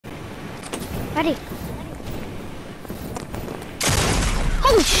Ready.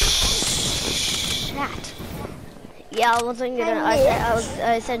 Oh, shat. Yeah, I wasn't gonna,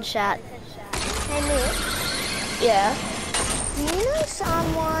 I said shat. Hey, Nick. Yeah. Do you know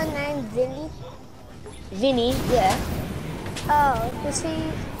someone named Vinny? Vinny, yeah. Oh,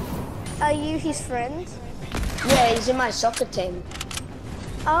 are you his friend? Yeah, he's in my soccer team.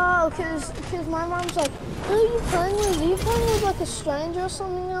 Oh, cause my mom's like, who are you playing with? Are you playing with like a stranger or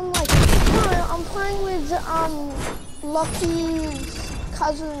something? I'm like, no, I'm playing with Lockie's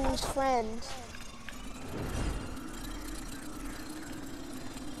cousin's friend.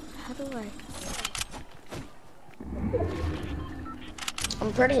 How do I?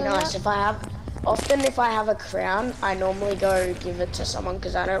 I'm pretty nice. If I have a crown, I normally go give it to someone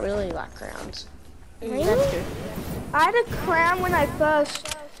because I don't really like crowns. Really? I had a crown when I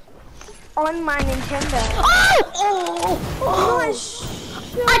first on my Nintendo. Oh! Nice.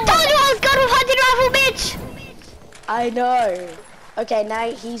 I told you I was good with hunting rifle, bitch! I know. Okay, now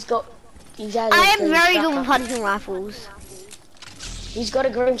he has I am very good with hunting rifles. He's got a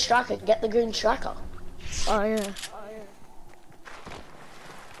green striker. Get the green striker. Oh yeah.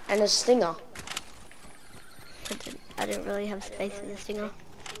 And a stinger. I didn't really have space for the stinger.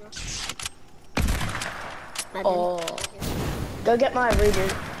 Oh. Go get my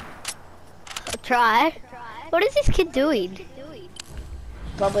reboot. I'll try. What is this kid doing?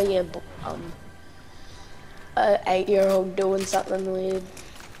 Probably a 8-year-old doing something weird.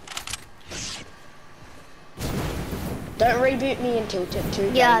 Don't reboot me until too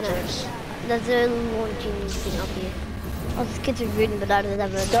dangerous. There's a launching thing up here. Oh, this kid's rooting, but I don't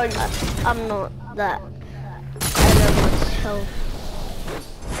have a... I'm not that... I don't have much health.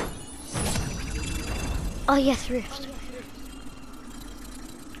 Oh yes, Rift.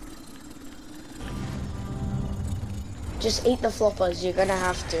 Just eat the floppers, you're gonna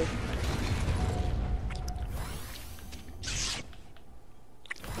have to.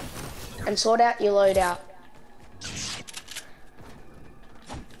 And sort out your loadout.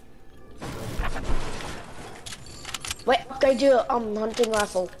 Wait, go do a hunting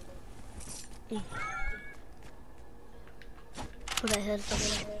rifle. What I heard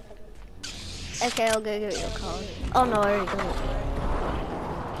something. Okay, I'll go get your card. Oh no, I already got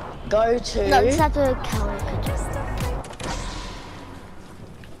it. Go to... No, just have to count it.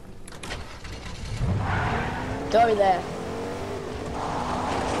 Go there.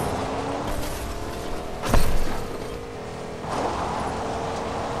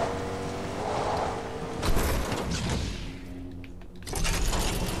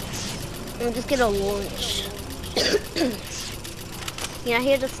 I'm just gonna launch. You know,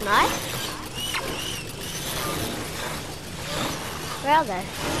 hear the snipe? Where are they?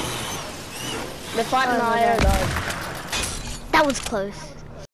 They're fighting IO though. That was close.